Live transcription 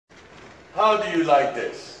How do you like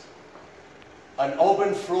this? An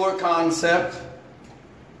open floor concept,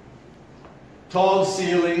 tall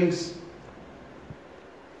ceilings,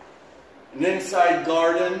 an inside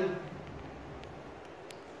garden,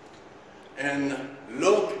 and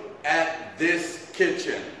look at this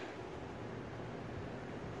kitchen.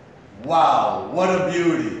 Wow, what a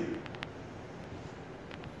beauty.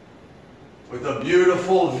 With a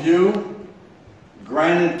beautiful view,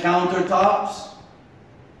 granite countertops,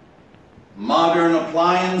 modern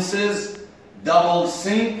appliances, double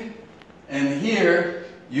sink, and here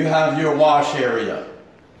you have your wash area.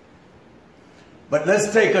 But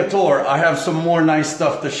let's take a tour. I have some more nice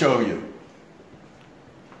stuff to show you.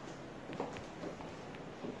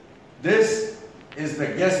 This is the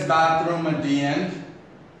guest bathroom at the end.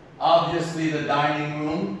 Obviously the dining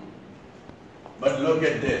room. But look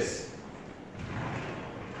at this.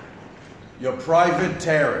 Your private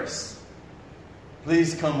terrace.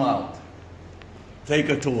 Please come out. Take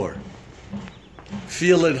a tour.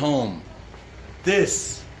 Feel at home.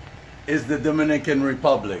 This is the Dominican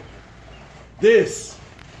Republic. This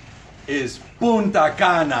is Punta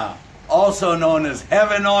Cana, also known as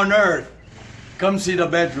heaven on earth. Come see the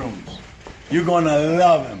bedrooms. You're gonna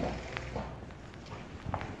love them.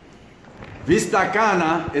 Vista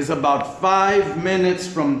Cana is about 5 minutes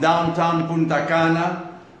from downtown Punta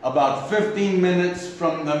Cana, about 15 minutes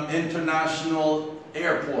from the international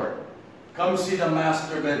airport. Come see the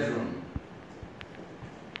master bedroom.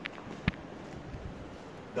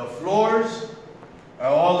 The floors are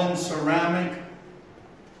all in ceramic.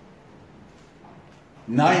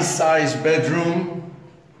 Nice sized bedroom.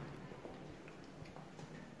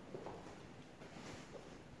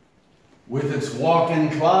 With its walk-in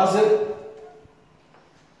closet.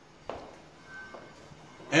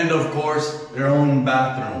 And of course, their own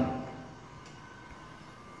bathroom.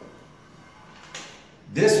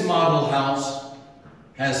 This model house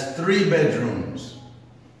has 3 bedrooms.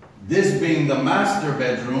 This being the master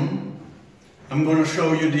bedroom, I'm going to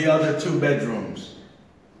show you the other 2 bedrooms.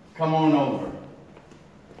 Come on over.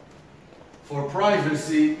 For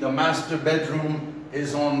privacy, the master bedroom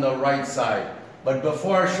is on the right side. But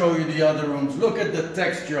before I show you the other rooms, look at the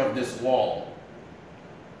texture of this wall.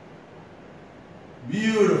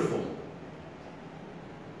 Beautiful.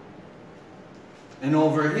 And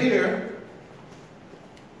over here,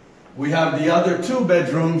 we have the other 2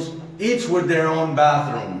 bedrooms, each with their own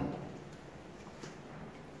bathroom.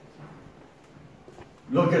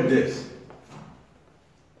 Look at this.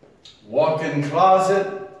 Walk-in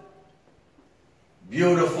closet,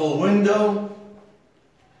 beautiful window,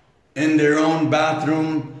 in their own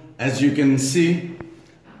bathroom, as you can see,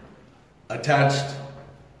 attached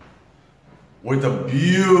with a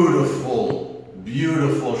beautiful,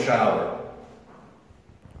 beautiful shower.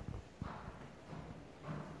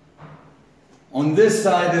 On this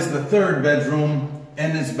side is the 3rd bedroom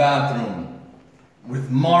and its bathroom with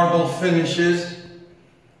marble finishes,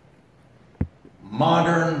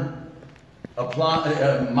 modern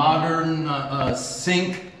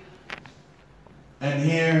sink, and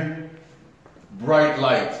here bright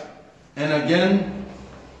light. And again,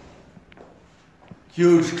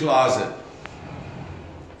 huge closet.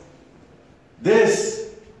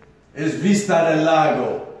 This is Vista del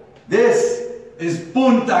Lago. This is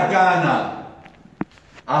Punta Cana.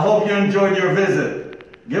 I hope you enjoyed your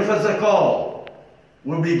visit. Give us a call.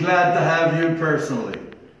 We'll be glad to have you personally.